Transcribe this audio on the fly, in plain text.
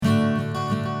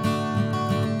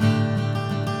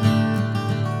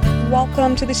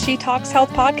welcome to the She Talks Health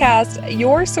podcast,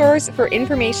 your source for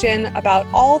information about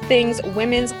all things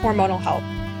women's hormonal health.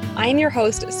 I'm your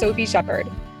host, Sophie Shepard.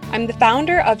 I'm the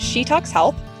founder of She Talks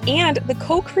Health and the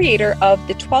co-creator of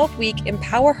the 12-week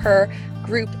Empower Her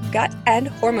group gut and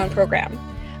hormone program.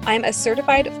 I'm a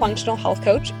certified functional health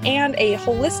coach and a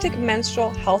holistic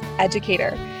menstrual health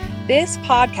educator. This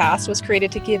podcast was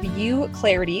created to give you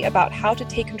clarity about how to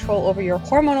take control over your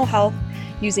hormonal health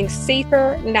using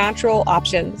safer, natural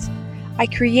options. I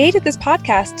created this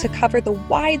podcast to cover the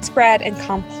widespread and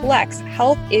complex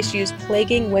health issues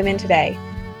plaguing women today,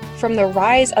 from the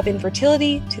rise of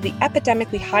infertility to the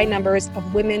epidemically high numbers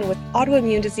of women with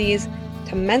autoimmune disease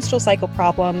to menstrual cycle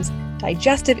problems,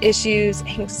 digestive issues,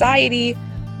 anxiety,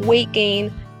 weight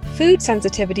gain, food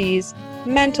sensitivities,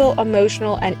 mental,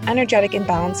 emotional, and energetic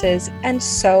imbalances, and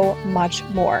so much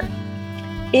more.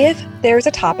 If there's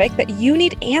a topic that you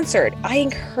need answered, I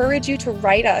encourage you to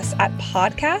write us at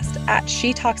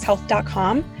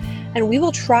podcast@shetalkshealth.com, and we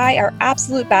will try our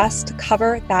absolute best to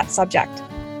cover that subject.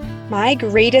 My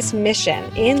greatest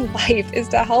mission in life is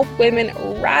to help women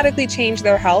radically change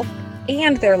their health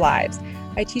and their lives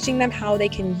by teaching them how they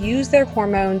can use their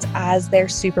hormones as their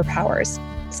superpowers.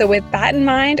 So with that in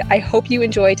mind, I hope you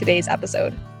enjoy today's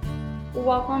episode.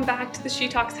 Welcome back to the She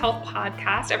Talks Health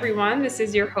podcast, everyone. This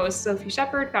is your host, Sophie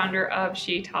Shepard, founder of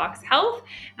She Talks Health,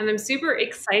 and I'm super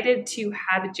excited to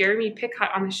have Jeremy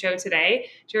Pickut on the show today.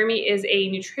 Jeremy is a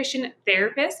nutrition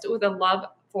therapist with a love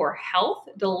for health,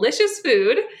 delicious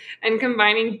food, and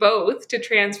combining both to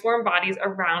transform bodies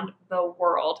around the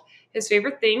world. His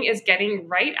favorite thing is getting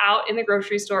right out in the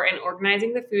grocery store and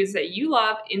organizing the foods that you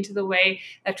love into the way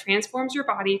that transforms your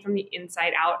body from the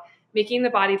inside out, making the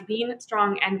body lean,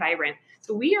 strong, and vibrant.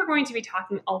 So we are going to be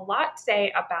talking a lot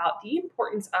today about the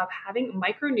importance of having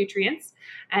micronutrients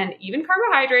and even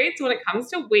carbohydrates when it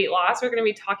comes to weight loss. We're going to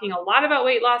be talking a lot about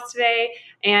weight loss today,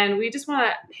 and we just want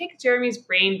to pick Jeremy's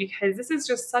brain because this is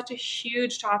just such a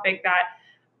huge topic that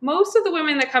most of the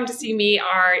women that come to see me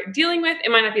are dealing with. It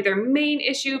might not be their main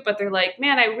issue, but they're like,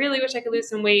 man, I really wish I could lose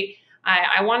some weight.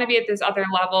 I want to be at this other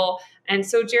level. And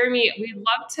so, Jeremy, we'd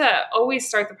love to always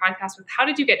start the podcast with how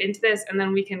did you get into this? And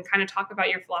then we can kind of talk about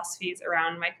your philosophies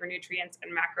around micronutrients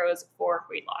and macros for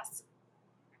weight loss.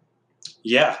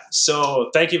 Yeah. So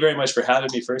thank you very much for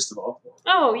having me, first of all.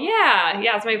 Oh, yeah.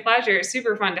 Yeah, it's my pleasure.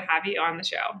 Super fun to have you on the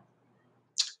show.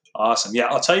 Awesome. Yeah,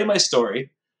 I'll tell you my story.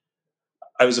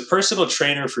 I was a personal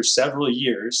trainer for several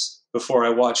years before I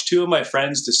watched two of my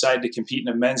friends decide to compete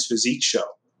in a men's physique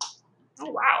show. Oh,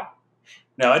 wow.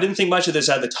 Now, I didn't think much of this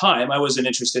at the time. I wasn't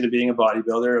interested in being a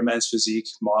bodybuilder, a men's physique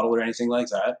model, or anything like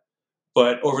that.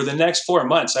 But over the next 4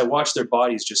 months, I watched their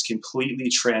bodies just completely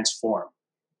transform.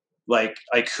 Like,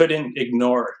 I couldn't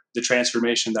ignore the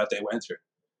transformation that they went through.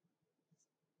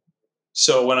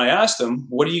 So when I asked them,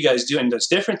 what are you guys doing that's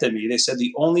different than me? They said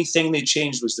the only thing they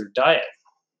changed was their diet.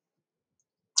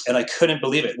 And I couldn't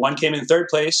believe it. One came in third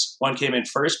place, one came in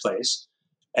first place,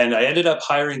 and I ended up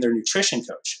hiring their nutrition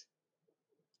coach.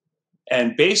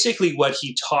 And basically what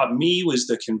he taught me was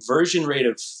the conversion rate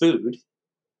of food.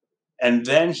 And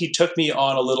then he took me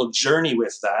on a little journey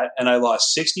with that. And I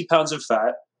lost 60 pounds of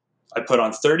fat. I put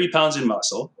on 30 pounds in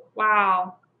muscle.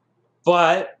 Wow.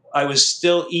 But I was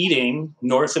still eating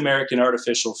North American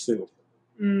artificial food.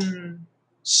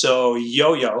 So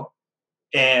yo-yo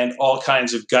and all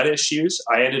kinds of gut issues.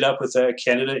 I ended up with a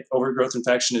Candida overgrowth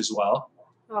infection as well.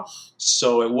 Oh.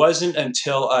 So it wasn't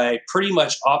until I pretty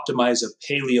much optimized a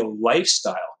paleo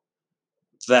lifestyle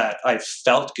that I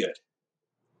felt good.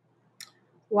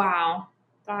 Wow.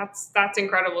 That's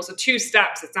incredible. So 2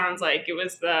 steps, it sounds like. It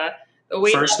was the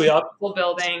weight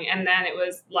building, and then it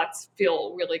was let's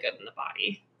feel really good in the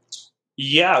body.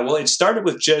 Yeah, well, it started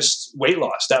with just weight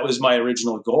loss. That was my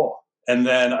original goal. And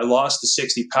then I lost the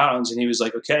 60 pounds, and he was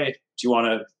like, okay, do you want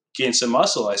to gain some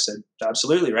muscle? I said,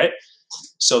 absolutely, right?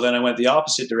 So then I went the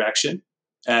opposite direction,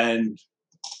 and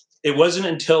it wasn't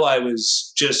until I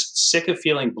was just sick of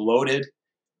feeling bloated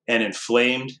and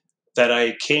inflamed that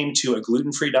I came to a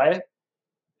gluten-free diet.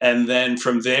 And then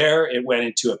from there, it went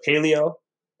into a paleo.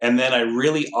 And then I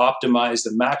really optimized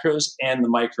the macros and the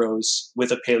micros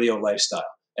with a paleo lifestyle.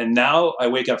 And now I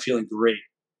wake up feeling great.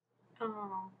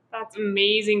 Oh, that's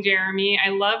amazing, Jeremy.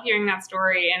 I love hearing that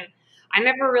story. And I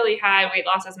never really had weight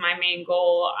loss as my main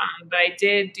goal, but I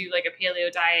did do like a paleo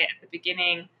diet at the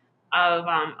beginning of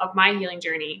my healing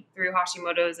journey through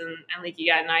Hashimoto's and leaky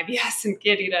gut and IBS and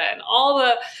Candida and all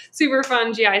the super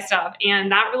fun GI stuff.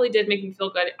 And that really did make me feel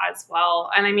good as well.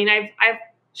 And I mean, I've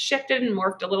shifted and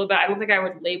morphed a little bit. I don't think I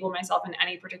would label myself in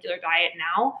any particular diet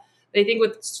now. But I think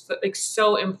what's like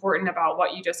so important about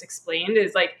what you just explained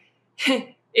is like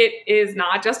it is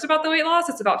not just about the weight loss.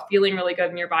 It's about feeling really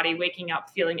good in your body, waking up,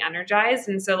 feeling energized.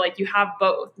 And so like you have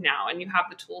both now and you have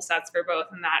the tool sets for both.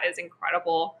 And that is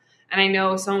incredible. And I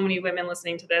know so many women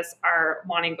listening to this are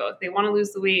wanting both. They want to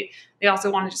lose the weight. They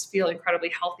also want to just feel incredibly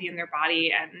healthy in their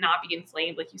body and not be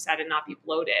inflamed, like you said, and not be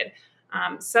bloated.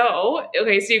 So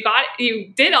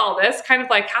you did all this kind of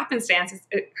like happenstance.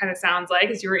 It kind of sounds like,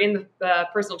 as you were in the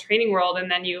personal training world,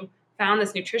 and then you found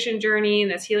this nutrition journey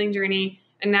and this healing journey.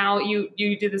 And now you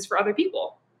do this for other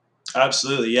people.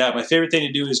 Absolutely. Yeah. My favorite thing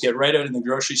to do is get right out in the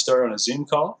grocery store on a Zoom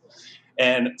call.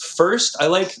 And first, I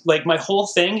like my whole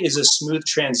thing is a smooth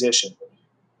transition,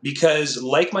 because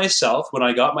like myself, when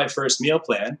I got my first meal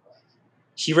plan,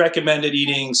 he recommended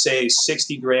eating, say,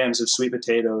 60 grams of sweet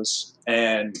potatoes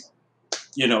and,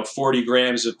 40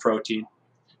 grams of protein.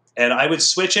 And I would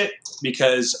switch it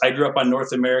because I grew up on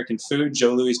North American food,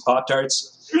 Joe Louis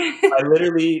Pop-Tarts. I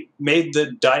literally made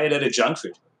the diet out of junk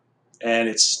food, and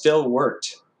it still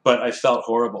worked, but I felt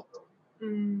horrible.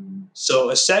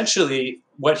 So essentially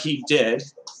what he did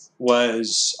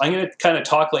was, I'm going to kind of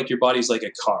talk like your body's like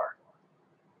a car.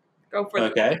 Go for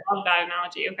it. Okay. I love that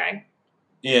analogy. Okay.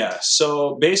 Yeah.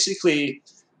 So basically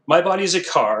my body's a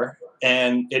car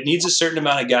and it needs a certain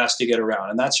amount of gas to get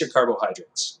around, and that's your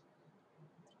carbohydrates,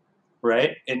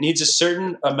 right? It needs a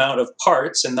certain amount of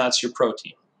parts, and that's your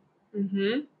protein.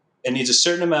 Mm-hmm. It needs a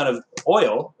certain amount of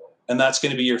oil, and that's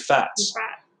going to be your fats,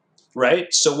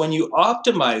 right? So when you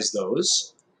optimize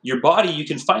those, your body, you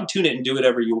can fine tune it and do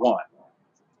whatever you want.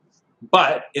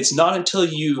 But it's not until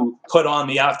you put on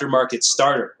the aftermarket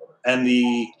starter and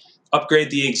upgrade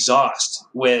the exhaust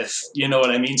with,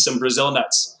 some Brazil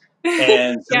nuts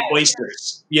and some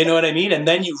oysters, you know what I mean? And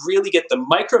then you really get the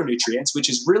micronutrients, which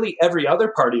is really every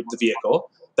other part of the vehicle.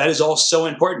 That is all so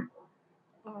important.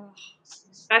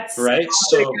 That's right.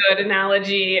 Such a good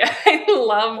analogy. I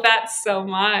love that so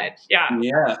much. Yeah.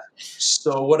 Yeah.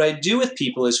 So what I do with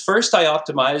people is first I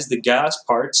optimize the gas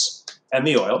parts and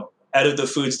the oil out of the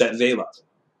foods that they love.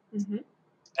 Mm-hmm.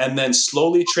 And then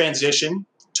slowly transition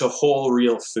to whole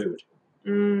real food.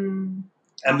 And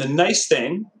the nice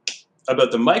thing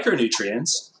about the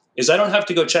micronutrients is I don't have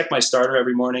to go check my starter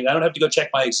every morning. I don't have to go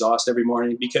check my exhaust every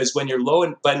morning, because when you're low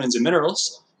in vitamins and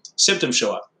minerals, symptoms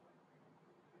show up.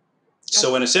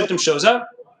 So when a symptom shows up,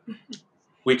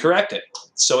 we correct it.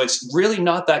 So it's really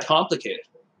not that complicated.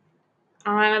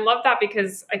 And I love that,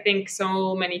 because I think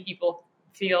so many people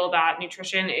feel that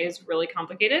nutrition is really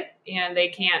complicated, and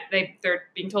they're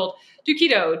being told, do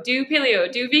keto, do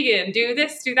paleo, do vegan, do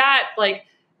this, do that.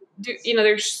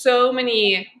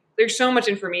 There's so much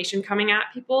information coming at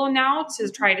people now to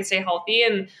try to stay healthy.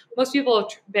 And most people have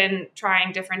been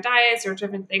trying different diets or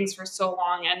different things for so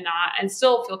long and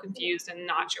still feel confused and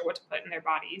not sure what to put in their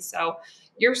bodies. So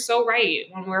you're so right.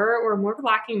 When we're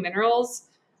lacking minerals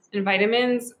and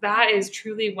vitamins, that is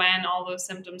truly when all those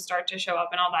symptoms start to show up,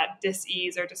 and all that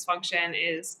dis-ease or dysfunction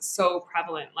is so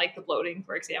prevalent, like the bloating,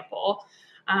 for example.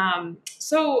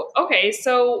 So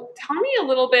tell me a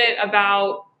little bit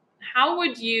about how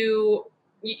would you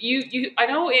I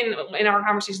know in our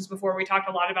conversations before, we talked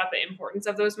a lot about the importance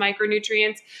of those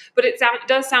micronutrients, but it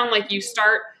does sound like you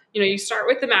start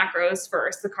with the macros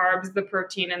first, the carbs, the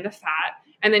protein, and the fat,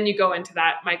 and then you go into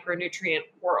that micronutrient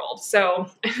world.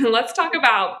 So let's talk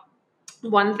about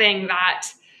one thing that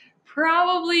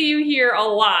probably you hear a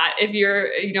lot if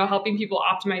you're, helping people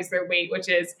optimize their weight, which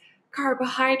is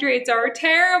carbohydrates are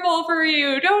terrible for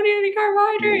you. Don't eat any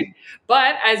carbohydrates.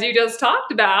 But as you just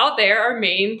talked about, they're a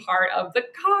main part of the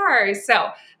carbs. So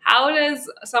how does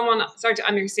someone start to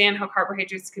understand how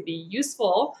carbohydrates could be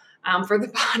useful for the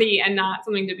body and not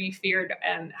something to be feared?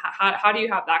 And how do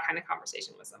you have that kind of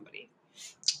conversation with somebody?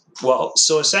 Well,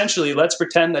 so essentially, let's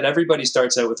pretend that everybody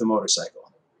starts out with a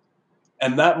motorcycle.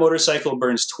 And that motorcycle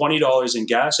burns $20 in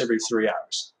gas every 3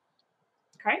 hours.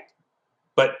 Okay.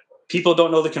 But people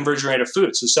don't know the conversion rate of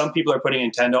food. So some people are putting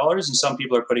in $10 and some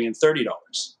people are putting in $30.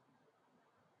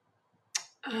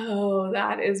 Oh,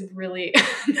 that is really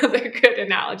another good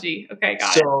analogy. Okay,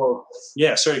 got it. So,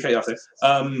 yeah, sorry to cut you off there.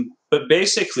 But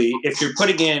basically, if you're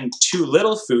putting in too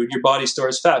little food, your body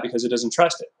stores fat because it doesn't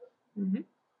trust it. Mm-hmm.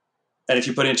 And if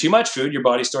you put in too much food, your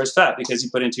body stores fat because you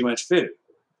put in too much food.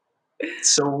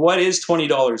 So what is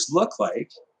 $20 look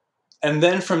like? And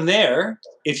then from there,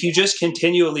 if you just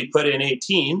continually put in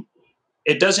 18,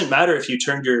 it doesn't matter if you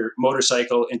turned your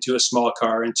motorcycle into a small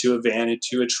car, into a van,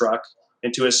 into a truck,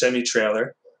 into a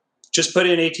semi-trailer. Just put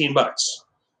in $18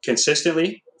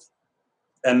 consistently,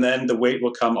 and then the weight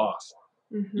will come off.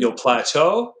 Mm-hmm. You'll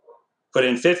plateau, put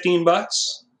in $15,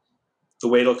 the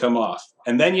weight will come off.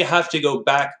 And then you have to go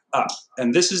back up.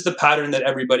 And this is the pattern that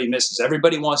everybody misses.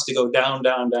 Everybody wants to go down,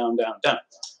 down, down, down, down.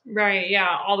 Right. Yeah.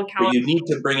 All the But calories. you need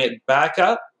to bring it back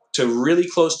up to really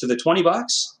close to the 20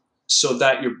 bucks so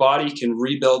that your body can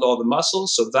rebuild all the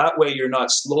muscles. So that way you're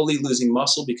not slowly losing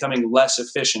muscle, becoming less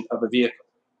efficient of a vehicle.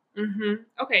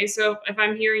 Okay. So if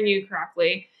I'm hearing you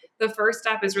correctly, the first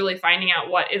step is really finding out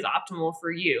what is optimal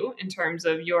for you in terms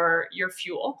of your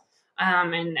fuel.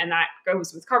 And that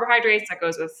goes with carbohydrates, that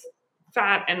goes with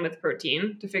fat and with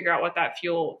protein to figure out what that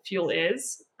fuel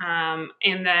is.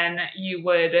 And then you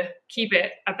would keep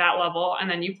it at that level and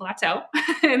then you plateau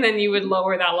and then you would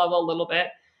lower that level a little bit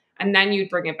and then you'd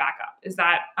bring it back up. Is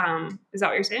that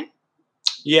what you're saying?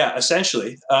 Yeah,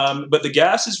 essentially. But the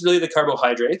gas is really the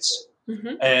carbohydrates,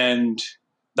 and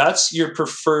that's your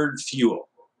preferred fuel.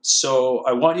 So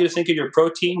I want you to think of your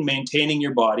protein maintaining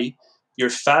your body, your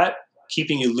fat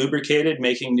keeping you lubricated,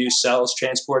 making new cells,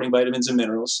 transporting vitamins and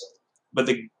minerals. But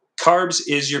the carbs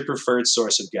is your preferred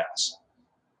source of gas.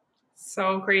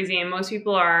 So crazy. And most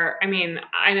people are, I mean,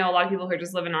 I know a lot of people who are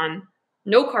just living on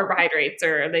no carbohydrates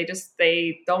or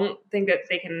they don't think that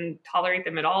they can tolerate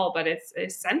them at all, but it's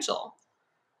essential.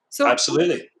 So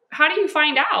Absolutely. how do you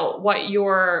find out what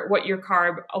your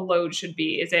carb load should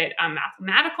be? Is it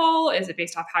mathematical? Is it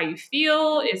based off how you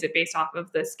feel? Is it based off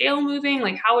of the scale moving?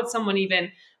 Like how would someone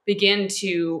even begin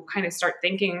to kind of start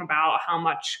thinking about how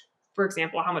much, for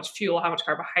example, how much fuel, how much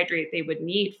carbohydrate they would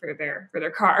need for their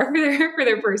car, for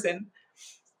their person?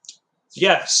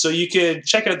 Yeah, so you could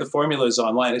check out the formulas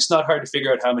online. It's not hard to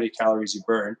figure out how many calories you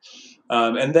burn.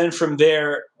 And then from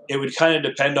there, it would kind of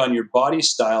depend on your body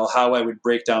style, how I would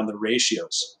break down the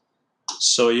ratios.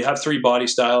 So you have 3 body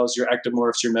styles, your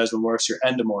ectomorphs, your mesomorphs, your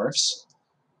endomorphs.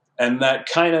 And that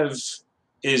kind of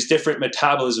is different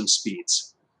metabolism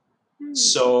speeds.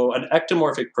 So an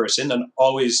ectomorphic person, an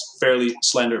always fairly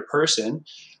slender person,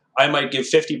 I might give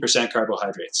 50%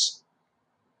 carbohydrates,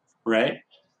 right?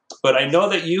 But I know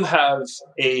that you have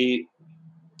a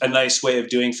nice way of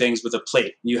doing things with a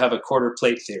plate. You have a quarter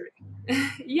plate theory.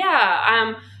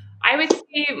 Yeah. I would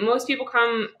say most people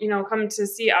come to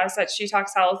see us at She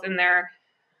Talks Health and they're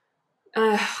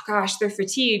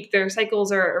fatigued, their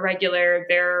cycles are irregular,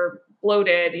 they're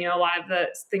bloated, a lot of the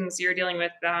things you're dealing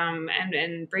with,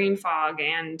 and brain fog.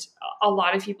 And a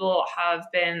lot of people have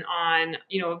been on,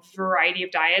 a variety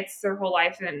of diets their whole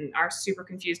life and are super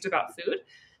confused about food.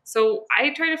 So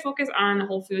I try to focus on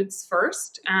whole foods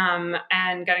first, and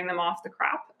getting them off the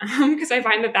crap, because I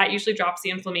find that usually drops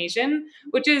the inflammation,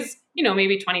 which is,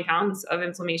 maybe 20 pounds of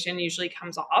inflammation usually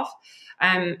comes off.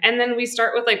 And then we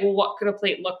start with like, well, what could a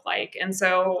plate look like? And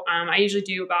so I usually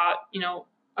do about,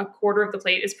 a quarter of the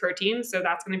plate is protein. So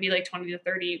that's going to be like 20 to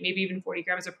 30, maybe even 40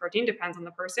 grams of protein, depends on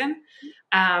the person.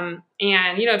 And,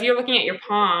 if you're looking at your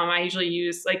palm, I usually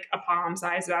use like a palm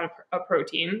size amount of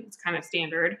protein. It's kind of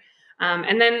standard.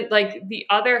 And then like the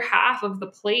other half of the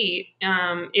plate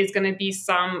is going to be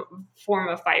some form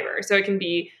of fiber. So it can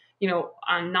be,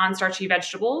 non-starchy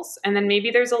vegetables. And then maybe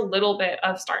there's a little bit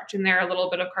of starch in there, a little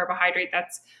bit of carbohydrate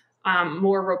that's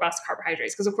more robust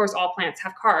carbohydrates. Because of course all plants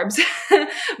have carbs,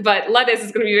 but lettuce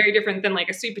is going to be very different than like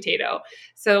a sweet potato.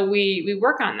 So we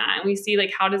work on that and we see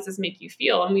like, how does this make you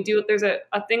feel? And there's a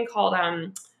thing called,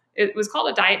 it was called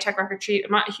a diet check record sheet.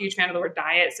 I'm not a huge fan of the word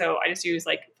diet, so I just use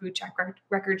like food check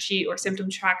record sheet or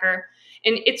symptom tracker.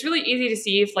 And it's really easy to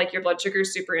see if like your blood sugar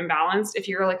is super imbalanced. If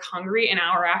you're like hungry an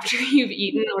hour after you've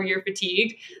eaten or you're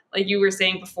fatigued, like you were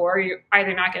saying before, you're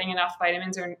either not getting enough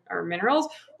vitamins or minerals,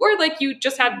 or like you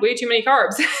just had way too many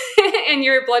carbs and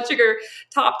your blood sugar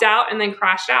topped out and then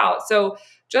crashed out. So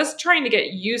just trying to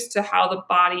get used to how the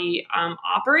body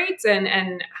operates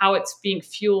and how it's being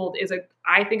fueled is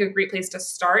I think a great place to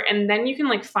start. And then you can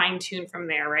like fine tune from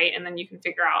there, right? And then you can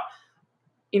figure out,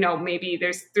 maybe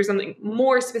there's something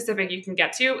more specific you can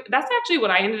get to. That's actually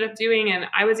what I ended up doing. And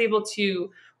I was able to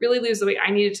really lose the weight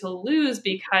I needed to lose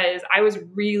because I was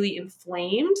really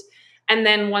inflamed. And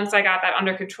then once I got that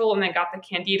under control and then got the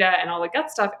candida and all the gut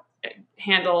stuff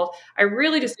handled, I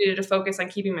really just needed to focus on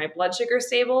keeping my blood sugar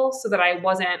stable so that I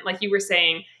wasn't, like you were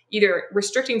saying, either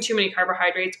restricting too many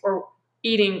carbohydrates or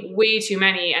eating way too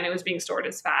many and it was being stored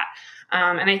as fat.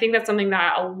 And I think that's something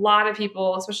that a lot of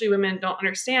people, especially women, don't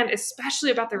understand,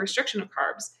 especially about the restriction of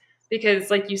carbs. Because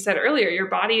like you said earlier,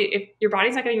 if your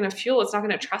body's not getting enough fuel, it's not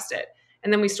going to trust it.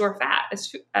 And then we store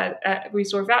fat. We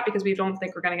store fat because we don't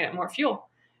think we're going to get more fuel.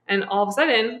 And all of a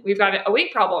sudden, we've got a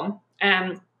weight problem.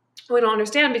 And we don't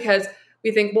understand because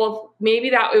we think, well, maybe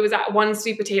it was that one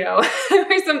sweet potato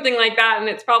or something like that. And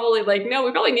it's probably like, no,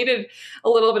 we probably needed a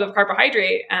little bit of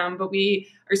carbohydrate, but we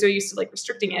are so used to like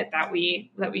restricting it that we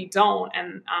don't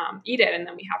and eat it. And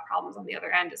then we have problems on the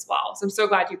other end as well. So I'm so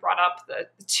glad you brought up the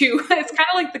two. It's kind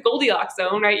of like the Goldilocks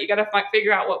zone, right? You got to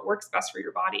figure out what works best for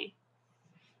your body.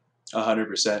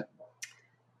 100%.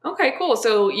 Okay, cool.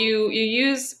 So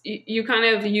you kind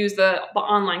of use the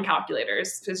online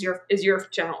calculators is your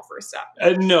general first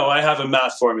step. No, I have a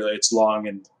math formula. It's long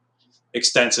and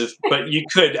extensive, but you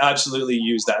could absolutely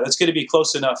use that. That's going to be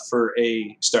close enough for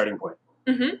a starting point.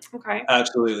 Mm-hmm. Okay.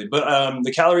 Absolutely. But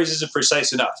the calories isn't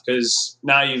precise enough because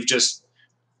now you've just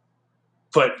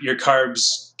put your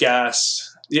carbs,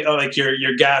 gas, like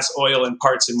your gas, oil, and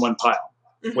parts in one pile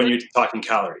when you're talking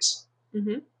calories,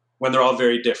 when they're all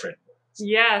very different.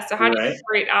 Yeah. So how do you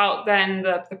separate out then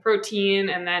the protein,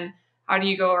 and then how do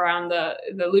you go around the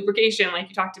lubrication, like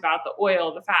you talked about, the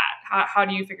oil, the fat? How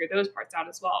do you figure those parts out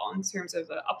as well in terms of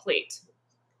a plate?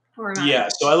 Yeah,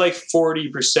 so I like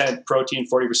 40% protein,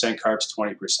 40% carbs,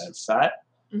 20% fat.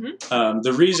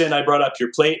 The reason I brought up your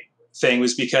plate thing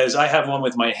was because I have one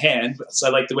with my hand. So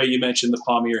I like the way you mentioned the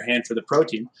palm of your hand for the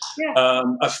protein. Yeah.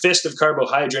 A fist of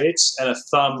carbohydrates and a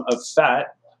thumb of fat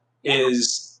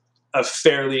is a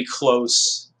fairly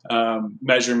close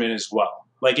measurement as well.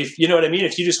 Like, if you know what I mean,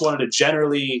 if you just wanted to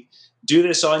generally do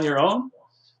this on your own,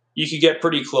 you could get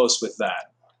pretty close with that.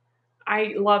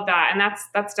 I love that, and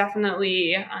that's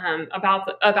definitely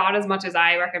about as much as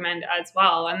I recommend as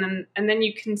well. And then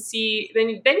you can see then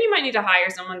you might need to hire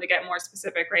someone to get more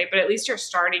specific, right? But at least you're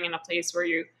starting in a place where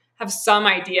you have some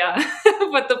idea of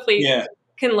what the plate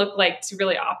can look like to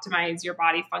really optimize your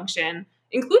body function,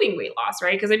 including weight loss,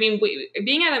 right? Because I mean,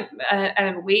 being at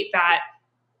a weight that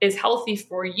is healthy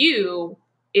for you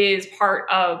is part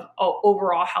of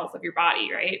overall health of your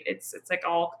body, right? It's like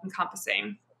all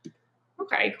encompassing.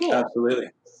 Okay, cool.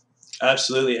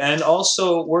 Absolutely. And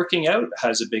also working out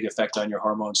has a big effect on your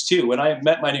hormones too. When I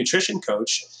met my nutrition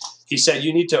coach, he said,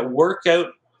 you need to work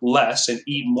out less and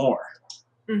eat more.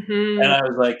 And I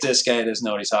was like, this guy doesn't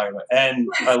know what he's talking about. And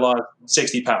I lost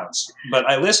 60 pounds, but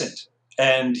I listened,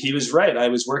 and he was right. I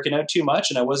was working out too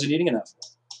much and I wasn't eating enough.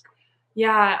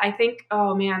 Yeah, I think,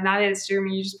 oh man, that is,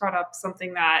 Jeremy, you just brought up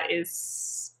something that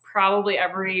is probably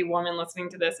every woman listening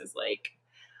to this is like,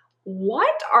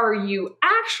 what are you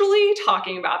actually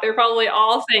talking about? They're probably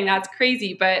all saying that's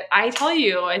crazy, but I tell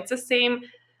you, it's the same.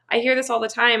 I hear this all the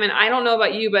time, and I don't know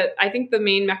about you, but I think the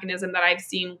main mechanism that I've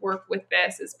seen work with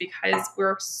this is because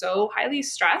we're so highly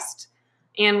stressed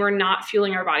and we're not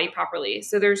fueling our body properly.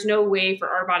 So there's no way for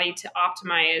our body to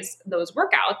optimize those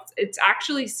workouts. It's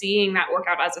actually seeing that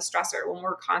workout as a stressor when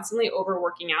we're constantly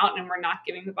overworking out and we're not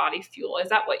giving the body fuel. Is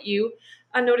that what you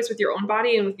noticed with your own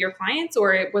body and with your clients,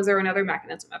 or was there another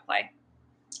mechanism at play?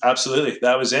 Absolutely.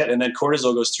 That was it. And then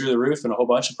cortisol goes through the roof and a whole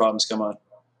bunch of problems come on.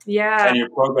 Yeah. And your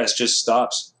progress just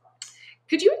stops.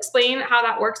 Could you explain how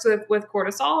that works with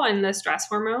cortisol and the stress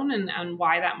hormone, and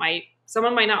why that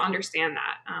someone might not understand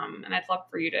that? And I'd love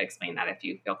for you to explain that if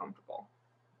you feel comfortable.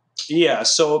 Yeah.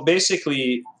 So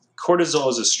basically, cortisol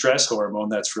is a stress hormone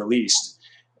that's released.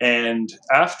 And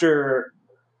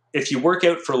if you work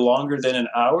out for longer than an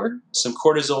hour, some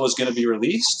cortisol is going to be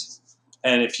released.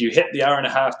 And if you hit the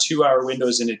 1.5, 2 hour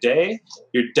windows in a day,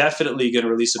 you're definitely going to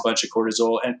release a bunch of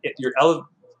cortisol. And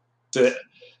the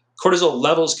cortisol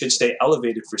levels could stay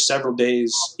elevated for several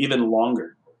days, even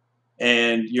longer.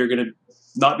 And you're going to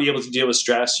not be able to deal with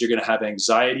stress. You're going to have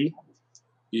anxiety.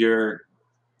 Your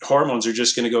hormones are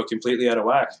just going to go completely out of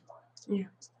whack. Yeah.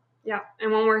 Yeah.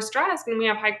 And when we're stressed and we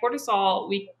have high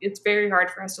cortisol, it's very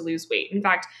hard for us to lose weight. In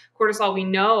fact, cortisol, we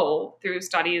know through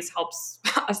studies, helps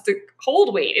us to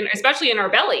hold weight, and especially in our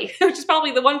belly, which is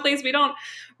probably the one place we don't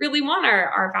really want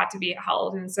our fat to be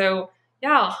held. And so,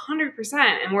 yeah, 100%.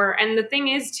 And the thing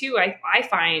is too, I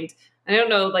find, I don't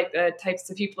know like the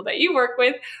types of people that you work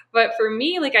with, but for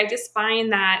me, like I just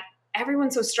find that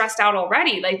everyone's so stressed out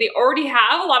already. Like they already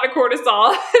have a lot of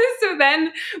cortisol. So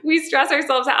then we stress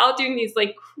ourselves out doing these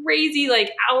like crazy,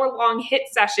 like hour-long HIIT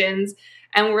sessions.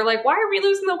 And we're like, why are we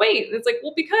losing the weight? And it's like,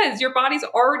 well, because your cortisol's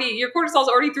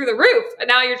already through the roof. And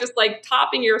now you're just like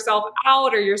topping yourself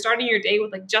out, or you're starting your day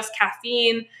with like just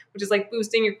caffeine, which is like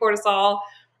boosting your cortisol.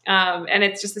 And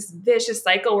it's just this vicious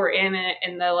cycle we're in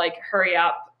the like hurry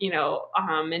up,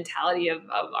 mentality of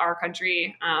our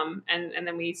country. And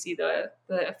then we see the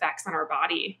effects on our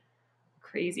body.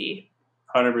 Crazy.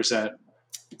 100%.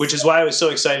 Which is why I was so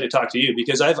excited to talk to you,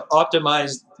 because I've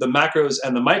optimized the macros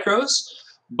and the micros,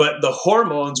 but the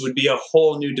hormones would be a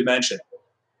whole new dimension.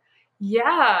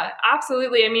 Yeah,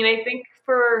 absolutely. I mean, I think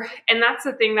and that's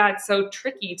the thing that's so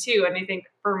tricky too. And I think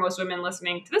for most women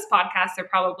listening to this podcast, they're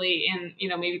probably in,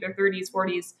 maybe their 30s,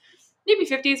 40s, maybe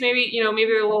 50s, maybe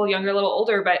they're a little younger, a little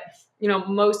older, but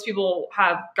most people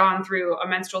have gone through a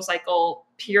menstrual cycle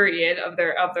period of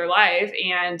their life.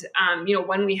 And,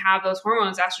 when we have those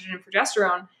hormones, estrogen and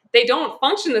progesterone, they don't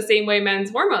function the same way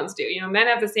men's hormones do. Men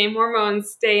have the same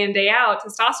hormones day in, day out,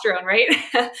 testosterone, right?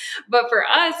 But for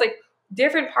us, like,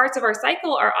 different parts of our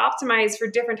cycle are optimized for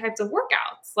different types of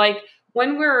workouts. Like,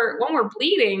 when we're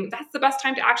bleeding, that's the best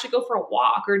time to actually go for a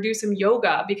walk or do some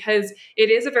yoga, because it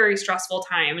is a very stressful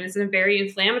time and it's a very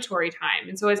inflammatory time.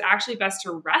 And so it's actually best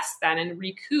to rest then and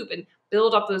recoup and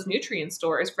build up those nutrient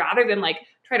stores, rather than like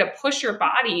try to push your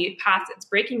body past its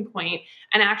breaking point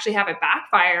and actually have it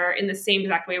backfire in the same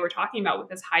exact way we're talking about with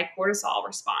this high cortisol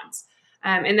response.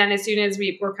 And then as soon as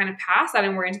we're kind of past that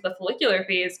and we're into the follicular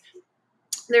phase,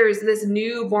 there's this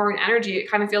newborn energy. It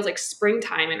kind of feels like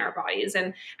springtime in our bodies.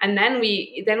 And then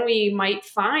we might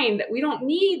find that we don't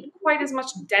need quite as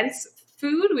much dense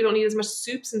food. We don't need as much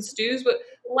soups and stews, but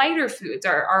lighter foods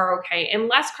are okay. And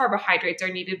less carbohydrates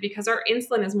are needed because our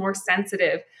insulin is more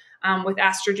sensitive with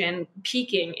estrogen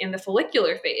peaking in the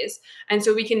follicular phase. And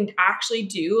so we can actually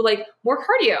do like more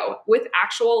cardio with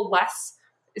actual less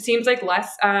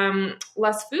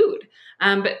food.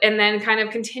 And then kind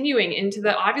of continuing into the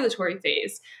ovulatory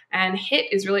phase, and HIIT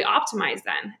is really optimized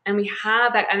then. And we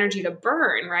have that energy to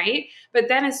burn, right? But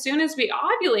then as soon as we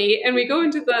ovulate and we go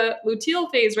into the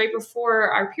luteal phase right before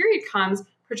our period comes,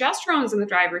 progesterone's in the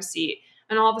driver's seat.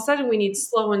 And all of a sudden we need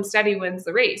slow and steady wins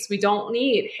the race. We don't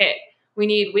need HIIT. We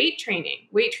need weight training.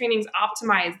 Weight training's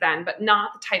optimized then, but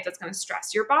not the type that's going to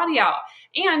stress your body out.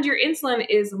 And your insulin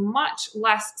is much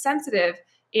less sensitive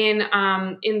in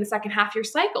the second half of your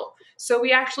cycle. So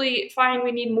we actually find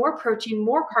we need more protein,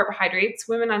 more carbohydrates.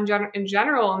 Women in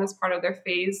general in this part of their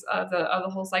phase of the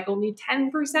whole cycle need 10%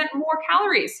 more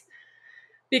calories,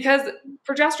 because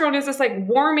progesterone is this like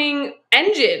warming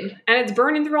engine and it's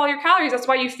burning through all your calories. That's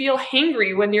why you feel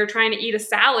hangry when you're trying to eat a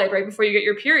salad right before you get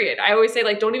your period. I always say,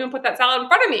 like, don't even put that salad in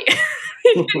front of me.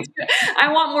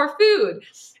 I want more food.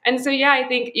 And so, yeah, I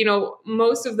think,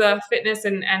 most of the fitness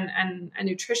and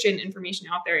nutrition information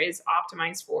out there is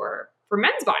optimized for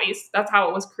men's bodies. That's how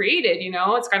it was created.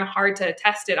 It's kind of hard to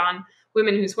test it on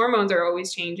women whose hormones are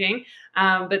always changing.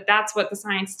 But that's what the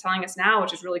science is telling us now,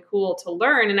 which is really cool to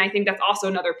learn. And I think that's also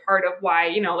another part of why,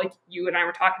 like you and I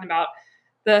were talking about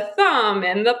the thumb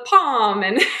and the palm.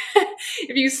 And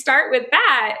if you start with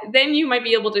that, then you might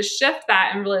be able to shift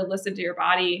that and really listen to your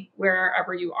body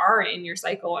wherever you are in your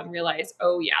cycle and realize,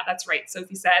 oh yeah, that's right.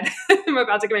 Sophie said, I'm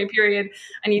about to get my period.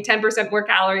 I need 10% more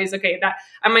calories. Okay, that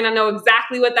I might not know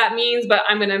exactly what that means, but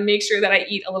I'm going to make sure that I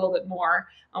eat a little bit more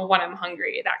when I'm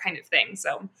hungry, that kind of thing.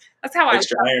 So that's how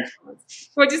extra iron.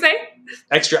 What'd you say?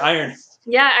 Extra iron.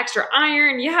 Yeah, extra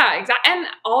iron. Yeah, exactly. And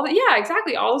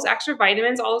exactly. All those extra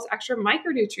vitamins, all those extra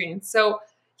micronutrients. So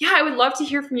yeah, I would love to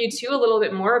hear from you too a little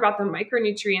bit more about the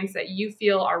micronutrients that you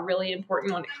feel are really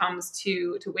important when it comes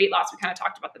to weight loss. We kind of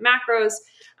talked about the macros,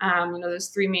 those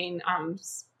three main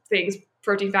things: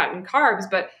 protein, fat, and carbs.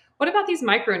 But what about these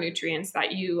micronutrients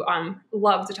that you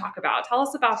love to talk about? Tell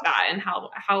us about that, and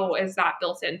how is that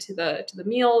built into the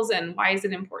meals, and why is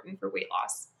it important for weight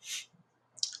loss?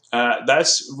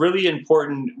 That's really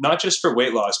important, not just for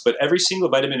weight loss, but every single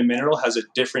vitamin and mineral has a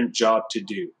different job to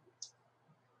do.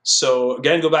 So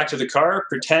again, go back to the car,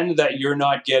 pretend that you're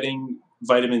not getting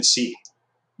vitamin C.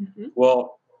 Mm-hmm.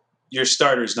 Well, your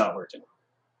starter's not working.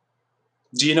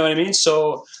 Do you know what I mean?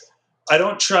 So I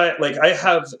don't try, I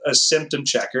have a symptom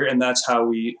checker, and that's how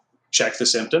we check the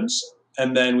symptoms.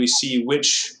 And then we see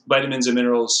which vitamins and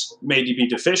minerals may be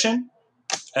deficient,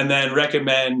 and then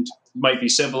recommend, might be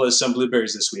simple as some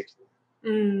blueberries this week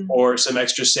or some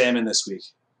extra salmon this week,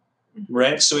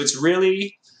 right? So it's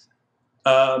really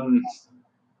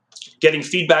getting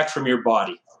feedback from your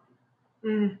body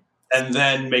and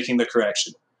then making the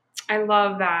correction. I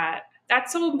love that.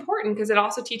 That's so important because it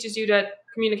also teaches you to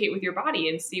communicate with your body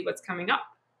and see what's coming up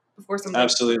before something.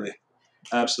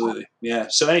 Absolutely. Yeah.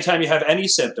 So anytime you have any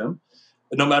symptom,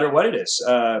 no matter what it is,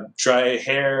 dry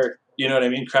hair,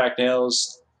 cracked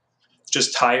nails,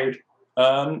 just tired,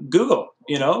 Google,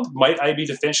 might I be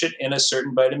deficient in a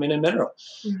certain vitamin and mineral?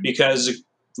 Mm-hmm. Because a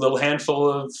little handful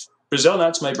of Brazil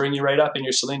nuts might bring you right up in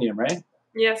your selenium, right?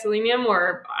 Yeah, selenium,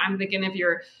 or I'm thinking if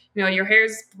your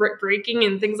hair's breaking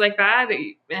and things like that,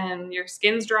 and your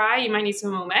skin's dry, you might need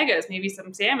some omegas, maybe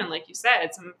some salmon, like you said,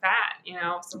 some fat,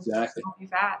 some healthy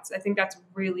fats. I think that's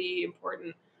really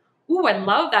important. Ooh, I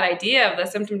love that idea of the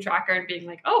symptom tracker and being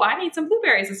like, oh, I need some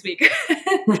blueberries this week.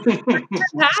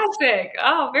 Fantastic.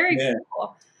 Oh, very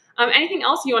cool. Anything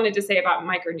else you wanted to say about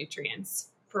micronutrients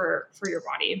for your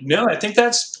body? No, I think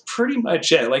that's pretty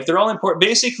much it. They're all important.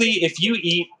 Basically, if you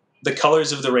eat the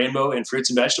colors of the rainbow in fruits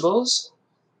and vegetables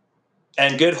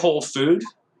and good whole food,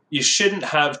 you shouldn't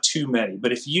have too many.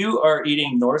 But if you are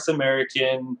eating North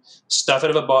American stuff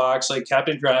out of a box, like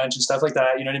Captain Crunch and stuff like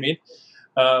that, you know what I mean?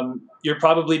 you're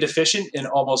probably deficient in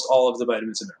almost all of the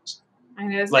vitamins and minerals. I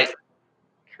know. It's Like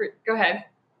go ahead.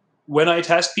 when I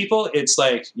test people, it's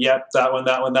like, yep, that one.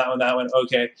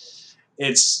 Okay.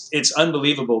 It's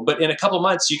unbelievable. But in a couple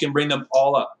months, you can bring them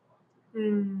all up.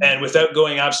 And without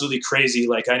going absolutely crazy,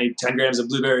 like I need 10 grams of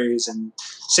blueberries and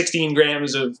 16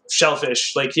 grams of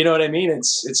shellfish. Like, you know what I mean?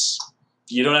 It's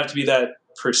you don't have to be that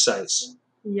precise.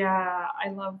 Yeah, I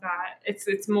love that.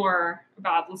 It's more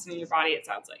about listening to your body, it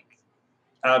sounds like.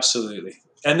 Absolutely.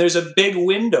 And there's a big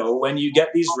window when you get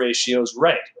these ratios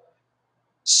right.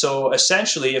 So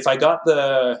essentially, if I got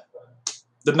the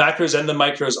macros and the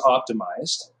micros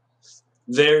optimized,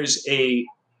 there's a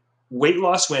weight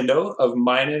loss window of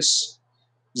minus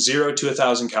 0 to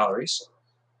 1,000 calories.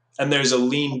 And there's a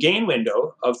lean gain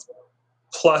window of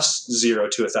plus 0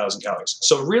 to 1,000 calories.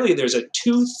 So really, there's a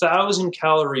 2,000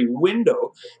 calorie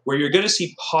window where you're going to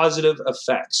see positive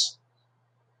effects.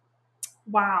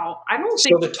 Wow. I don't So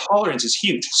think. the tolerance is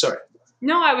huge. Sorry.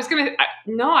 No, I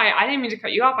didn't mean to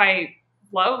cut you off. I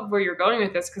love where you're going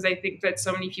with this because I think that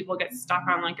so many people get stuck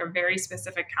on like a very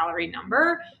specific calorie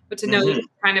number, but to know that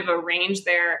kind of a range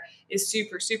there is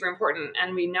super, super important.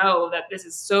 And we know that this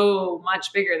is so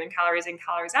much bigger than calories in,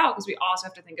 calories out, because we also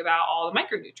have to think about all the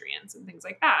micronutrients and things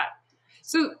like that.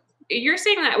 So you're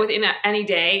saying that within any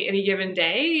given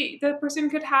day, the person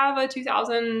could have a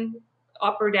 2,000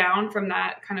 up or down from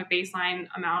that kind of baseline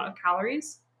amount of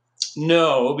calories?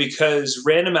 No, because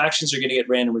random actions are going to get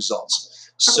random results.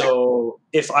 So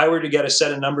if I were to get a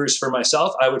set of numbers for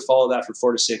myself, I would follow that for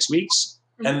 4 to 6 weeks.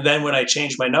 And then when I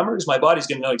change my numbers, my body's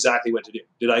going to know exactly what to do.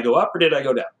 Did I go up or did I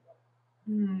go down?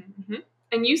 Mm-hmm.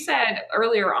 And you said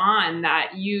earlier on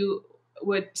that you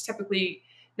would typically,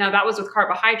 now that was with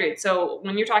carbohydrates. So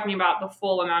when you're talking about the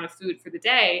full amount of food for the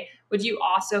day, would you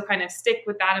also kind of stick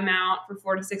with that amount for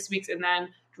 4 to 6 weeks and then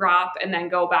drop and then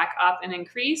go back up and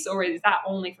increase? Or is that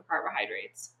only for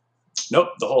carbohydrates? Nope,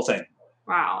 the whole thing.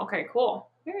 Wow. Okay, cool.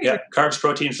 Very Yeah, good. carbs,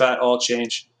 protein, fat, all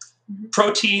change.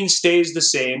 Protein stays the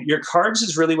same. Your carbs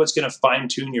is really what's going to fine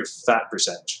tune your fat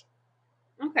percentage.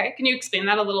 Okay. Can you explain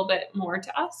that a little bit more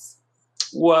to us?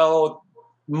 Well,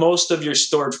 most of your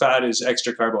stored fat is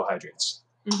extra carbohydrates.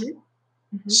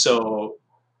 So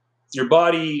your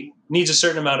body needs a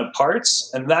certain amount of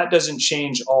parts, and that doesn't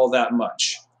change all that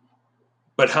much.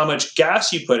 But how much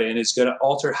gas you put in is going to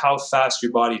alter how fast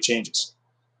your body changes.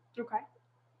 Okay.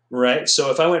 Right?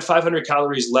 So if I went 500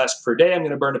 calories less per day, I'm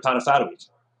going to burn a pound of fat a week.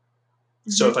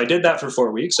 So if I did that for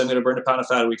 4 weeks, I'm going to burn a pound of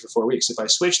fat a week for 4 weeks. If I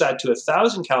switch that to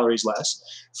 1,000 calories less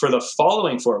for the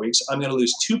following 4 weeks, I'm going to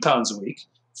lose 2 pounds a week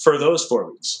for those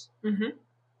 4 weeks.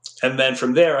 And then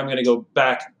from there, I'm going to go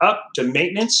back up to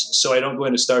maintenance so I don't go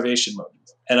into starvation mode.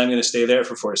 And I'm going to stay there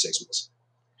for 4 to 6 weeks.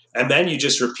 And then you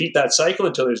just repeat that cycle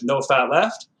until there's no fat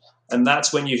left. And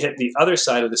that's when you hit the other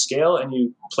side of the scale and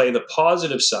you play the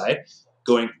positive side,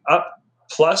 going up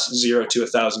plus 0 to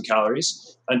 1,000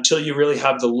 calories until you really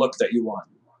have the look that you want.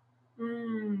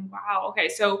 Wow. Okay.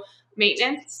 So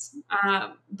maintenance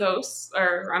dose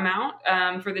or amount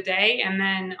for the day, and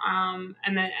then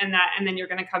you're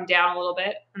going to come down a little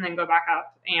bit and then go back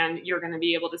up, and you're going to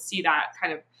be able to see that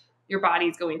kind of your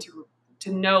body's going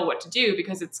to know what to do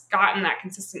because it's gotten that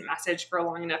consistent message for a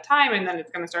long enough time, and then it's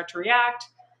going to start to react.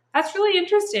 That's really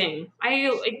interesting.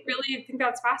 I really think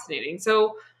that's fascinating.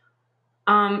 So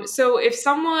if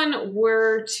someone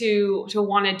were to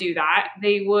want to do that,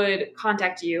 they would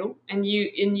contact you and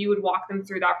you would walk them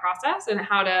through that process and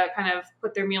how to kind of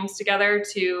put their meals together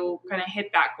to kind of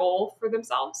hit that goal for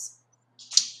themselves.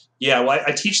 Yeah, well,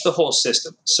 I teach the whole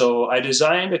system. So I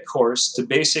designed a course to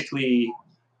basically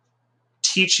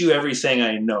teach you everything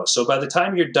I know. So by the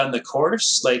time you're done the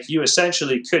course, like you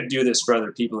essentially could do this for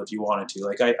other people if you wanted to.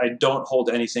 Like I don't hold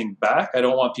anything back. I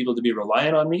don't want people to be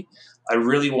reliant on me. I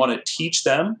really want to teach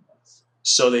them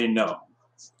so they know.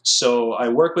 So I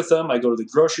work with them. I go to the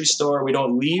grocery store. We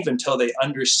don't leave until they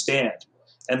understand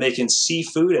and they can see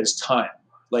food as time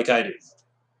like I do.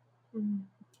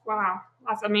 Wow.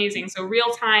 That's amazing. So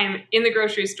real time in the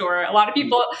grocery store. A lot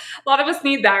of us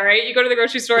need that, right? You go to the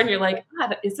grocery store and you're like,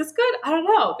 is this good? I don't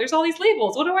know. There's all these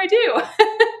labels. What do I do?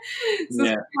 So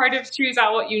it's hard to choose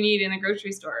out what you need in the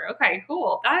grocery store. Okay,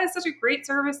 cool. That is such a great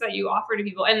service that you offer to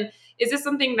people. And is this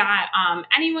something that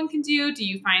anyone can do? Do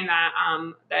you find that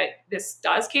that this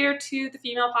does cater to the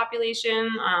female population?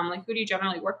 Like who do you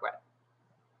generally work with?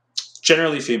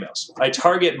 Generally females. I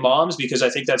target moms because I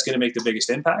think that's going to make the biggest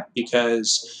impact,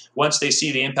 because once they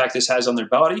see the impact this has on their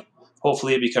body,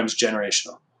 hopefully it becomes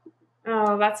generational.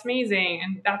 Oh, that's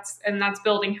amazing. And that's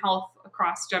building health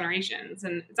across generations.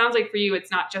 And it sounds like for you,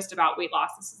 it's not just about weight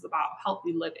loss. This is about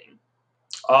healthy living.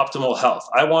 Optimal health.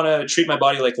 I want to treat my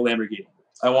body like a Lamborghini.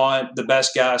 I want the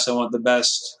best gas. I want the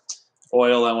best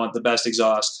oil. I want the best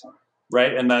exhaust,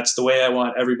 right? And that's the way I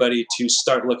want everybody to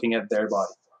start looking at their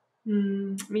body.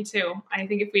 Me too. I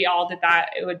think if we all did that,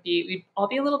 we'd all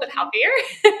be a little bit happier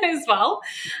as well.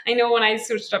 I know when I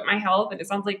switched up my health, and it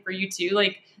sounds like for you too,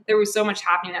 like there was so much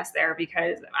happiness there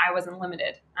because I wasn't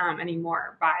limited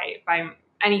anymore by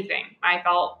anything. I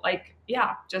felt like,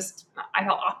 I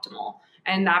felt optimal.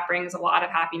 And that brings a lot of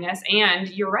happiness. And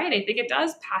you're right. I think it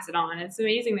does pass it on. It's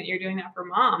amazing that you're doing that for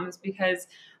moms because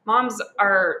moms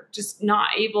are just not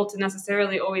able to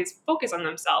necessarily always focus on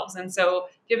themselves. And so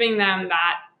giving them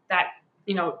that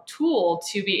tool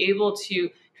to be able to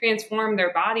transform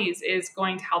their bodies is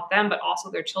going to help them, but also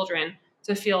their children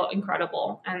to feel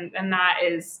incredible. And that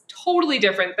is totally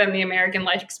different than the American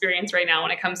life experience right now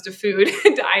when it comes to food,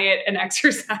 diet, and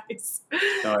exercise.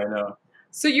 Oh, I know.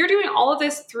 So you're doing all of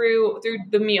this through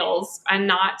the meals and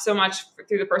not so much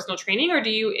through the personal training, or do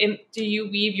you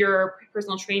weave your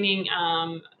personal training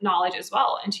knowledge as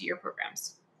well into your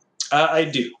programs? I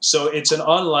do. So it's an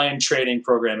online training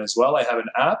program as well. I have an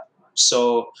app.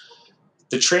 So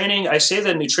the training, I say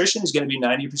that nutrition is going to be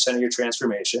 90% of your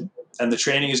transformation, and the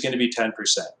training is going to be 10%.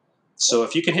 So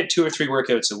if you can hit 2 or 3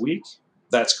 workouts a week,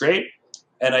 that's great.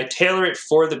 And I tailor it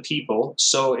for the people.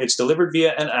 So it's delivered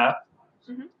via an app.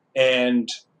 Mm-hmm. And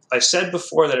I said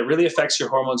before that it really affects your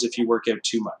hormones if you work out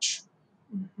too much.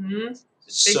 Mm-hmm.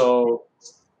 So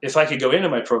if I could go into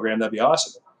my program, that'd be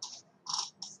awesome.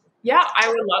 Yeah, I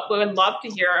would love to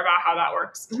hear about how that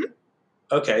works. Mm-hmm.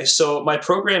 Okay, so my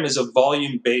program is a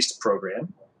volume-based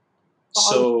program.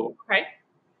 So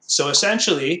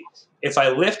essentially, if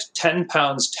I lift 10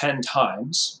 pounds 10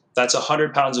 times, that's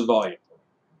 100 pounds of volume.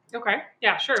 Okay,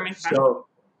 yeah, sure, makes sense.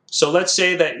 So let's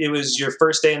say that it was your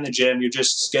first day in the gym, you're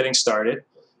just getting started.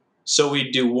 So we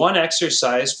do one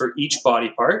exercise for each body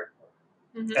part.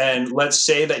 Mm-hmm. And let's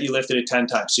say that you lifted it 10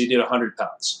 times. So you did 100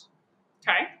 pounds.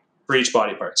 Okay. For each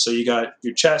body part. So you got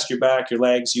your chest, your back, your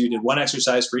legs. You did one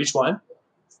exercise for each one.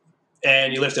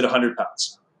 And you lifted 100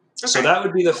 pounds. Okay. So that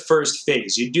would be the first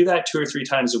phase. You do that 2 or 3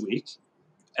 times a week.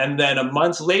 And then a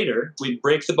month later, we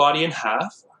break the body in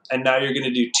half. And now you're going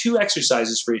to do 2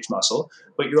 exercises for each muscle,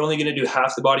 but you're only going to do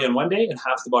half the body on one day and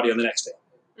half the body on the next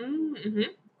day. Mm-hmm.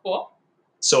 Cool.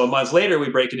 So a month later, we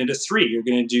break it into 3. You're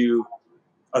going to do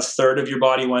a third of your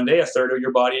body one day, a third of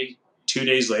your body 2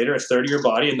 days later, a third of your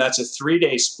body, and that's a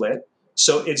 3-day split.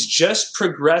 So it's just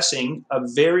progressing a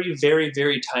very, very,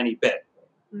 very tiny bit.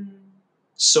 Mm-hmm.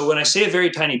 So when I say a very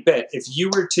tiny bit, if you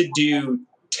were to do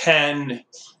 10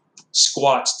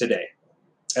 squats today,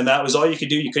 and that was all you could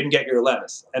do, you couldn't get your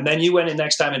 11th, and then you went in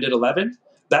next time and did 11,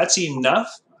 that's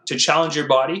enough to challenge your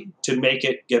body to make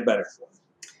it get better.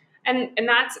 And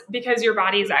that's because your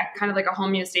body is at kind of like a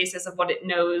homeostasis of what it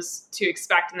knows to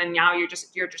expect, and then now you're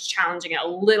just challenging it a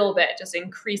little bit, just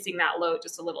increasing that load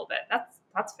just a little bit.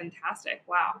 That's fantastic.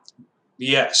 Wow.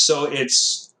 Yeah. So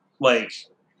it's like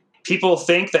people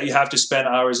think that you have to spend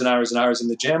hours and hours and hours in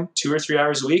the gym. 2 or 3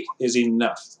 hours a week is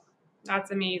enough.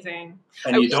 That's amazing.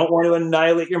 And you don't want to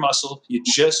annihilate your muscle. You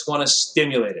just want to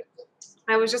stimulate it.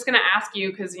 I was just going to ask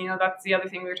you, because, that's the other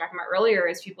thing we were talking about earlier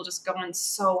is people just going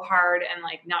so hard and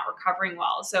like not recovering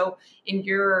well. So in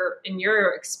your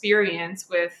experience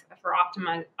for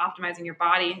optimizing your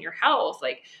body and your health,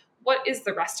 like what is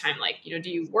the rest time like? Do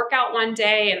you work out one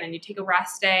day and then you take a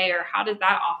rest day, or how does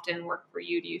that often work for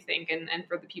you, do you think? And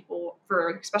for the people,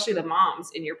 especially the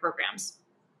moms in your programs?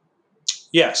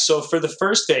 Yeah, so for the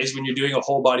first phase, when you're doing a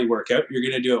whole body workout, you're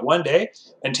going to do it one day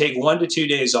and take 1 to 2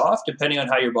 days off, depending on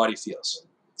how your body feels.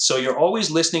 So you're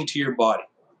always listening to your body,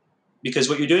 because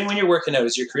what you're doing when you're working out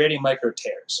is you're creating micro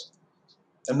tears.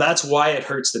 And that's why it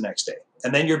hurts the next day.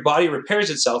 And then your body repairs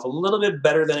itself a little bit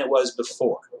better than it was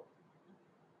before.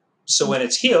 So when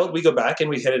it's healed, we go back and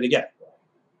we hit it again.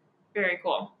 Very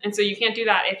cool. And so you can't do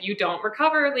that if you don't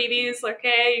recover, ladies.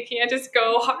 Okay, you can't just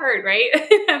go hard, right?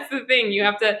 That's the thing. You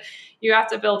have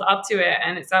to build up to it,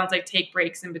 and it sounds like take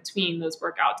breaks in between those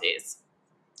workout days.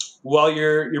 Well,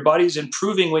 your body's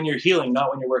improving when you're healing, not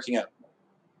when you're working out.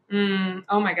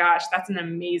 Oh my gosh, that's an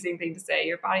amazing thing to say.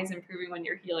 Your body's improving when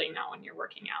you're healing, not when you're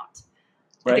working out.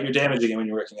 Right, you're damaging it when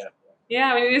you're working out.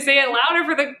 Yeah, we need to say it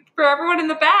louder for everyone in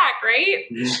the back, right?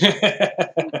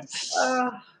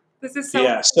 This is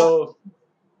so cool.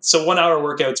 So 1 hour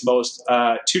workouts most.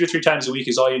 2 to 3 times a week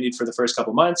is all you need for the first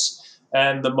couple months.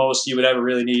 And the most you would ever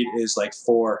really need is like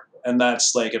 4. And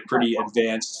that's like a pretty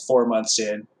advanced 4 months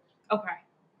in. Okay.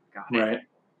 Got it. Right.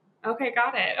 Okay.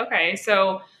 Got it. Okay.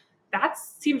 So that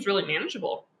seems really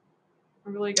manageable.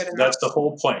 Really good. That's the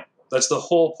whole point. That's the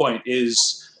whole point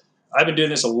is I've been doing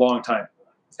this a long time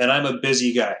and I'm a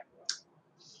busy guy.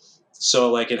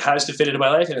 So like it has to fit into my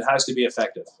life and it has to be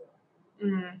effective.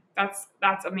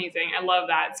 That's amazing. I love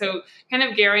that. So kind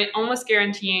of almost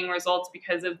guaranteeing results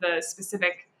because of the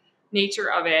specific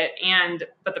nature of it,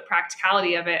 but the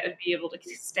practicality of it, and be able to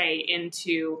stay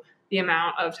into the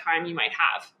amount of time you might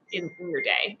have in your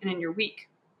day and in your week.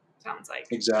 Sounds like.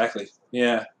 Exactly.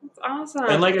 Yeah. That's awesome.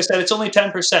 And like I said, it's only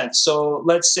 10%. So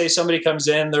let's say somebody comes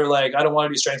in, they're like, I don't want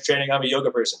to do strength training. I'm a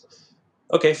yoga person.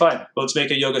 Okay, fine. Let's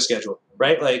make a yoga schedule,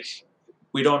 right? Like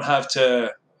we don't have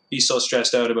to be so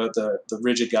stressed out about the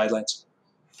rigid guidelines.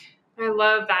 I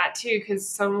love that too, because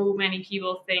so many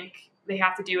people think they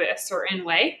have to do it a certain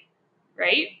way,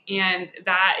 right? And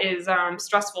that is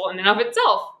stressful in and of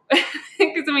itself,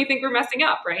 because then we think we're messing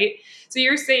up, right? So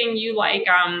you're saying you like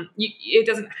it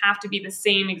doesn't have to be the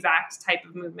same exact type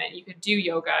of movement. You could do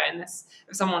yoga, and this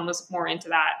if someone was more into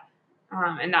that,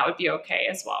 and that would be okay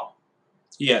as well.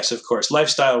 Yes, of course.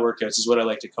 Lifestyle workouts is what I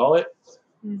like to call it.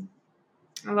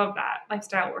 I love that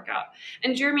lifestyle workout.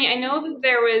 And Jeremy, I know that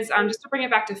there was just to bring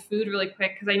it back to food really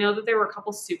quick, because I know that there were a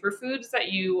couple superfoods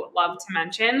that you love to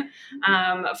mention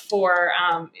for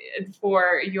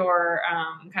your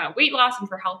kind of weight loss and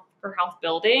for health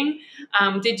building. I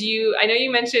know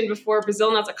you mentioned before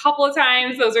Brazil nuts a couple of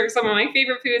times. Those are some of my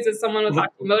favorite foods as someone with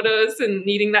Hashimoto's and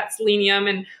needing that selenium.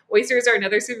 And oysters are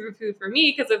another superfood for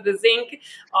me because of the zinc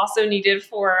also needed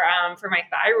for my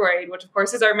thyroid, which of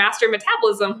course is our master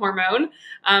metabolism hormone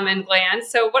and gland.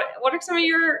 So what are some of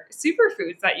your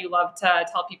superfoods that you love to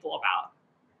tell people about?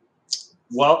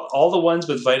 Well, all the ones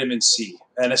with vitamin C,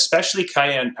 and especially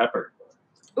cayenne pepper.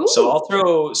 Ooh. So I'll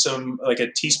throw like a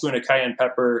teaspoon of cayenne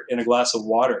pepper in a glass of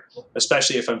water,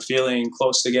 especially if I'm feeling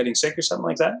close to getting sick or something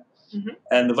like that. Mm-hmm.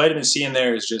 And the vitamin C in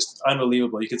there is just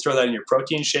unbelievable. You can throw that in your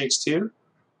protein shakes too.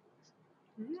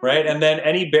 Right. And then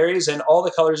any berries and all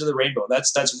the colors of the rainbow.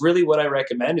 That's really what I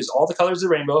recommend, is all the colors of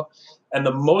the rainbow. And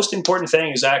the most important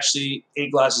thing is actually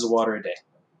 8 glasses of water a day.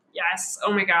 Yes.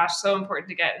 Oh my gosh. So important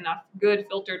to get enough good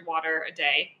filtered water a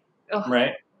day. Ugh.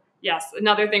 Right. Yes,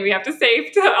 another thing we have to say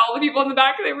to all the people in the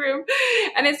back of the room.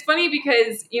 And it's funny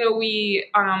because, we,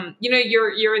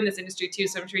 you're in this industry too,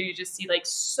 so I'm sure you just see like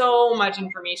so much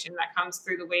information that comes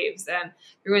through the waves and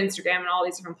through Instagram and all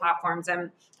these different platforms.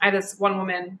 And I have this one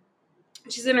woman,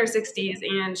 she's in her 60s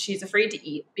and she's afraid to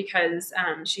eat because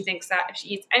she thinks that if she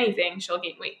eats anything, she'll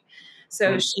gain weight.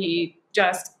 So she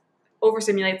just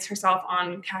overstimulates herself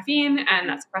on caffeine, and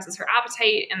that suppresses her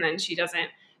appetite. And then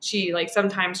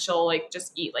sometimes she'll like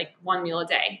just eat like one meal a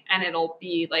day, and it'll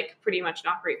be like pretty much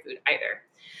not great food either.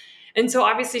 And so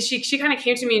obviously she kind of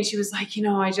came to me and she was like,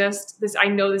 I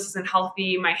know this isn't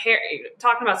healthy. My hair,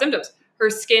 talking about symptoms,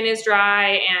 her skin is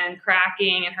dry and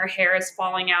cracking, and her hair is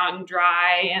falling out and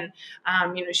dry. And,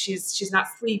 she's not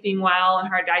sleeping well, and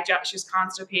her she's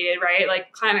constipated, right?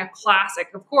 Like kind of classic,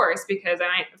 of course, because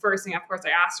the first thing, of course, I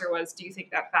asked her was, do you think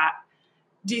that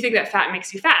fat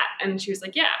makes you fat? And she was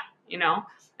like, yeah,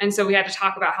 And so we had to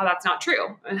talk about how that's not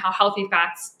true, and how healthy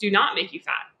fats do not make you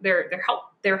fat.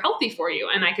 They're healthy for you.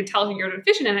 And I could tell you're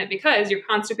deficient in it because you're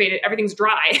constipated. Everything's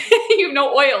dry. You have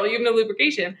no oil. You have no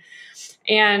lubrication.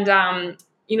 And,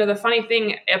 the funny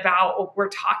thing about what we're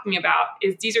talking about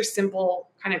is these are simple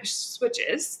kind of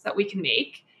switches that we can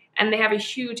make, and they have a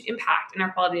huge impact in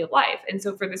our quality of life. And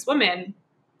so for this woman,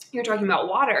 you're talking about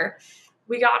water.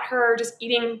 We got her just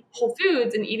eating whole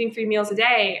foods and eating 3 meals a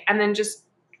day, and then just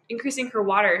increasing her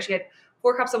water. She had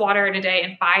 4 cups of water in a day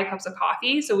and 5 cups of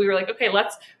coffee. So we were like, okay,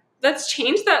 let's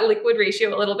change that liquid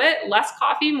ratio a little bit, less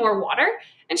coffee, more water.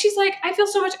 And she's like, I feel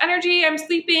so much energy. I'm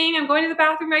sleeping. I'm going to the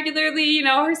bathroom regularly.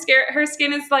 Her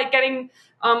skin is like getting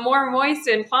more moist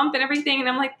and plump and everything. And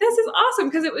I'm like, this is awesome,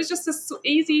 because it was just an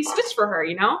easy switch for her,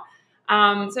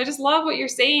 So I just love what you're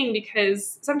saying,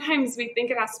 because sometimes we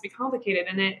think it has to be complicated,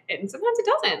 and sometimes it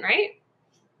doesn't, right?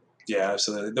 Yeah,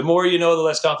 absolutely. The more you know, the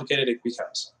less complicated it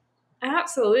becomes.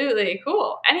 Absolutely.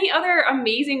 Cool. Any other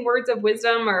amazing words of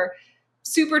wisdom or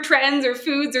super trends or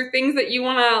foods or things that you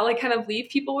want to like kind of leave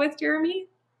people with, Jeremy?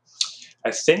 I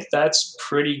think that's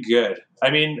pretty good. I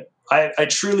mean, I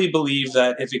truly believe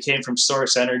that if it came from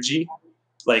source energy,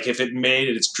 like if it made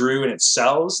it, it's grew and it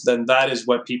sells, then that is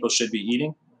what people should be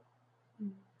eating.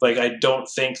 Like, I don't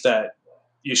think that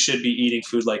you should be eating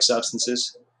food like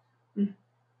substances.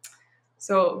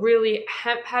 So really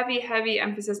heavy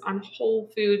emphasis on whole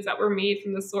foods that were made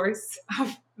from the source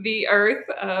of the earth,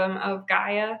 of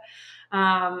Gaia.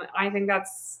 I think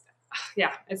that's,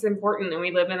 it's important. And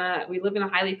we live in a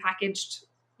highly packaged,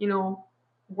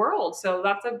 world. So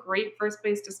that's a great first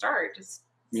place to start. Just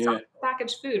stop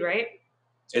packaged food, right?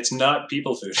 It's not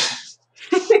people food.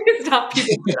 It's not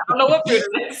pizza. I don't know what food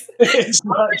it is. It's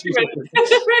not pizza.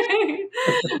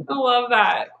 I love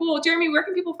that. Cool. Jeremy, where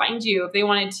can people find you if they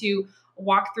wanted to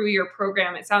walk through your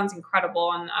program? It sounds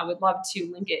incredible, and I would love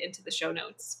to link it into the show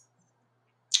notes.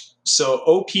 So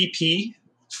OPP,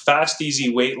 Fast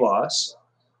Easy Weight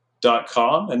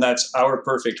Loss.com, and that's Our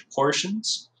Perfect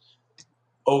Portions.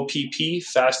 OPP,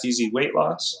 Fast Easy Weight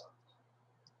Loss.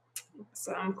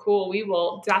 Awesome. Cool. We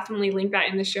will definitely link that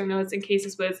in the show notes in case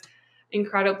this was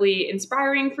incredibly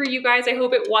inspiring for you guys. I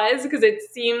hope it was, because it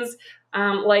seems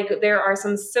like there are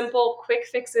some simple, quick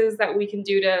fixes that we can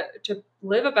do to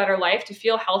live a better life, to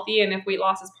feel healthy. And if weight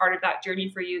loss is part of that journey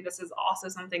for you, this is also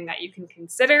something that you can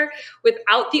consider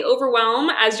without the overwhelm.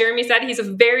 As Jeremy said, he's a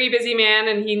very busy man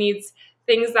and he needs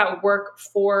things that work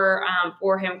for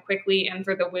him quickly, and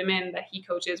for the women that he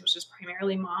coaches, which is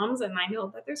primarily moms. And I know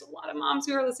that there's a lot of moms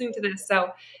who are listening to this. So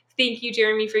thank you,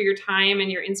 Jeremy, for your time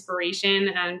and your inspiration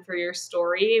and for your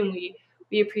story. And we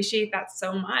appreciate that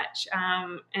so much.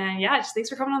 And yeah, just thanks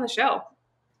for coming on the show.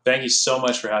 Thank you so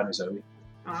much for having me, Zoe.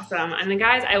 Awesome. And then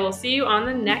guys, I will see you on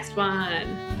the next one.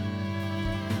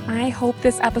 I hope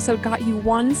this episode got you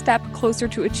one step closer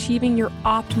to achieving your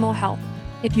optimal health.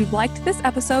 If you liked this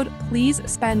episode, please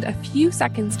spend a few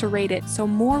seconds to rate it so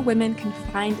more women can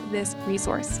find this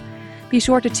resource. Be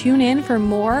sure to tune in for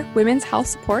more women's health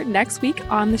support next week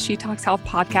on the She Talks Health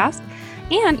podcast.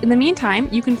 And in the meantime,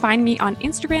 you can find me on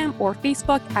Instagram or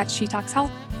Facebook at She Talks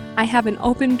Health. I have an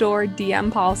open door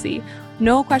DM policy.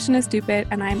 No question is stupid,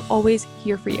 and I'm always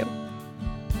here for you.